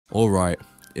Alright,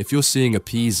 if you're seeing a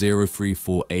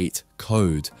P0348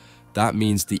 code, that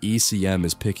means the ECM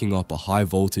is picking up a high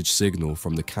voltage signal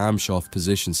from the camshaft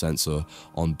position sensor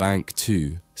on bank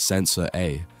 2, sensor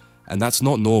A, and that's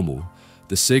not normal.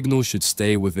 The signal should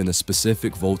stay within a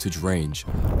specific voltage range.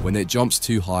 When it jumps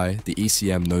too high, the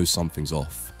ECM knows something's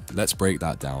off. Let's break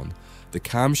that down. The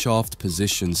camshaft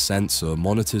position sensor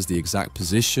monitors the exact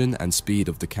position and speed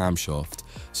of the camshaft,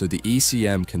 so the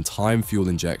ECM can time fuel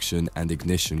injection and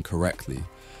ignition correctly.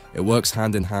 It works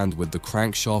hand in hand with the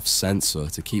crankshaft sensor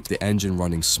to keep the engine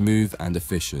running smooth and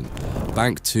efficient.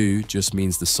 Bank 2 just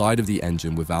means the side of the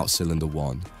engine without cylinder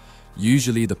 1,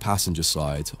 usually the passenger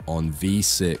side on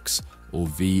V6 or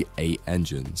V8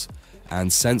 engines,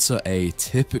 and sensor A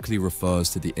typically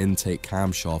refers to the intake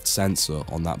camshaft sensor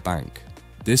on that bank.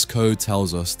 This code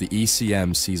tells us the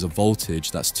ECM sees a voltage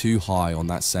that's too high on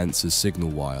that sensor's signal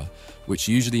wire, which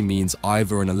usually means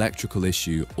either an electrical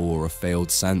issue or a failed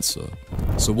sensor.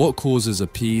 So what causes a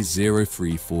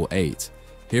P0348?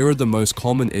 Here are the most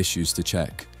common issues to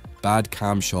check. Bad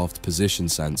camshaft position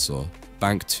sensor,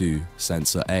 bank 2,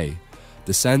 sensor A.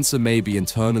 The sensor may be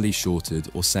internally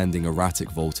shorted or sending erratic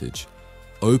voltage.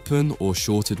 Open or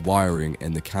shorted wiring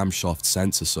in the camshaft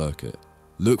sensor circuit.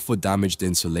 Look for damaged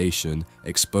insulation,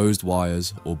 exposed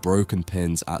wires, or broken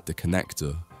pins at the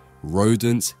connector.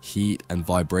 Rodents, heat, and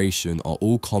vibration are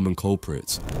all common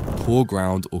culprits. Poor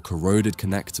ground or corroded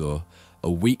connector.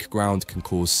 A weak ground can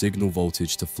cause signal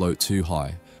voltage to float too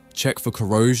high. Check for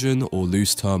corrosion or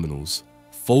loose terminals.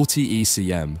 Faulty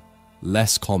ECM,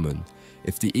 less common.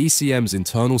 If the ECM's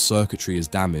internal circuitry is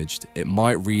damaged, it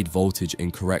might read voltage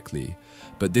incorrectly,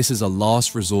 but this is a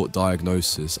last resort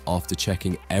diagnosis after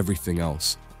checking everything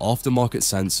else. Aftermarket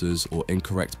sensors or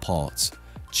incorrect parts.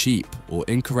 Cheap or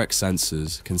incorrect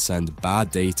sensors can send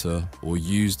bad data or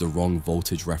use the wrong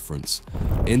voltage reference.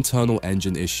 Internal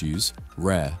engine issues,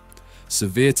 rare.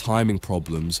 Severe timing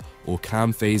problems or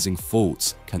cam phasing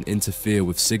faults can interfere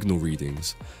with signal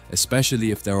readings,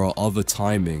 especially if there are other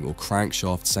timing or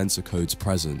crankshaft sensor codes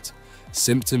present.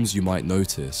 Symptoms you might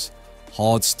notice: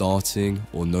 hard starting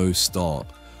or no start,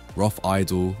 rough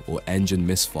idle or engine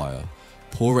misfire,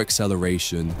 poor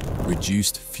acceleration,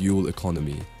 reduced fuel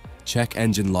economy. Check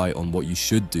engine light on what you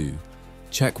should do.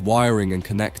 Check wiring and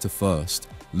connector first.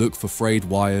 Look for frayed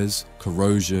wires,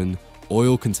 corrosion,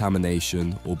 oil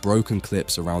contamination, or broken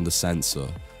clips around the sensor.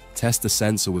 Test the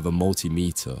sensor with a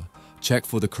multimeter. Check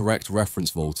for the correct reference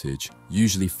voltage,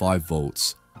 usually 5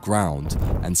 volts, ground,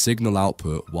 and signal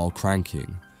output while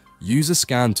cranking. Use a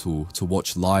scan tool to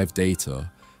watch live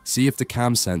data. See if the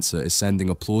cam sensor is sending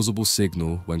a plausible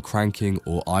signal when cranking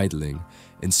or idling.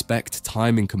 Inspect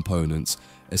timing components,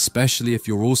 especially if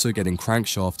you're also getting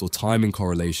crankshaft or timing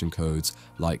correlation codes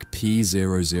like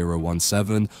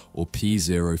P0017 or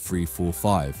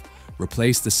P0345.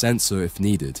 Replace the sensor if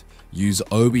needed. Use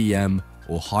OEM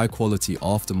or high-quality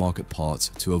aftermarket parts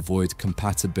to avoid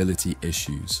compatibility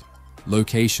issues.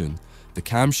 Location. The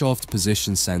camshaft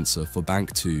position sensor for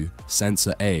bank 2,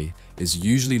 sensor A, is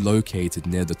usually located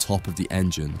near the top of the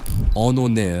engine, on or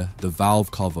near the valve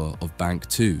cover of bank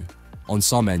 2. On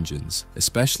some engines,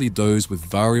 especially those with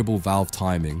variable valve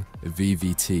timing,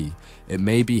 VVT, it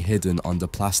may be hidden under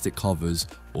plastic covers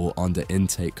or under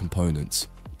intake components.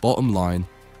 Bottom line,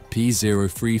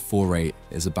 P0348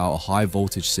 is about a high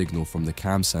voltage signal from the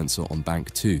cam sensor on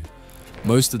bank 2.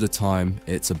 Most of the time,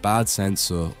 it's a bad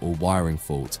sensor or wiring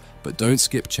fault, but don't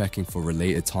skip checking for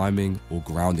related timing or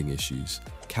grounding issues.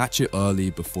 Catch it early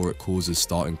before it causes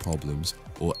starting problems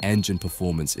or engine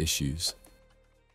performance issues.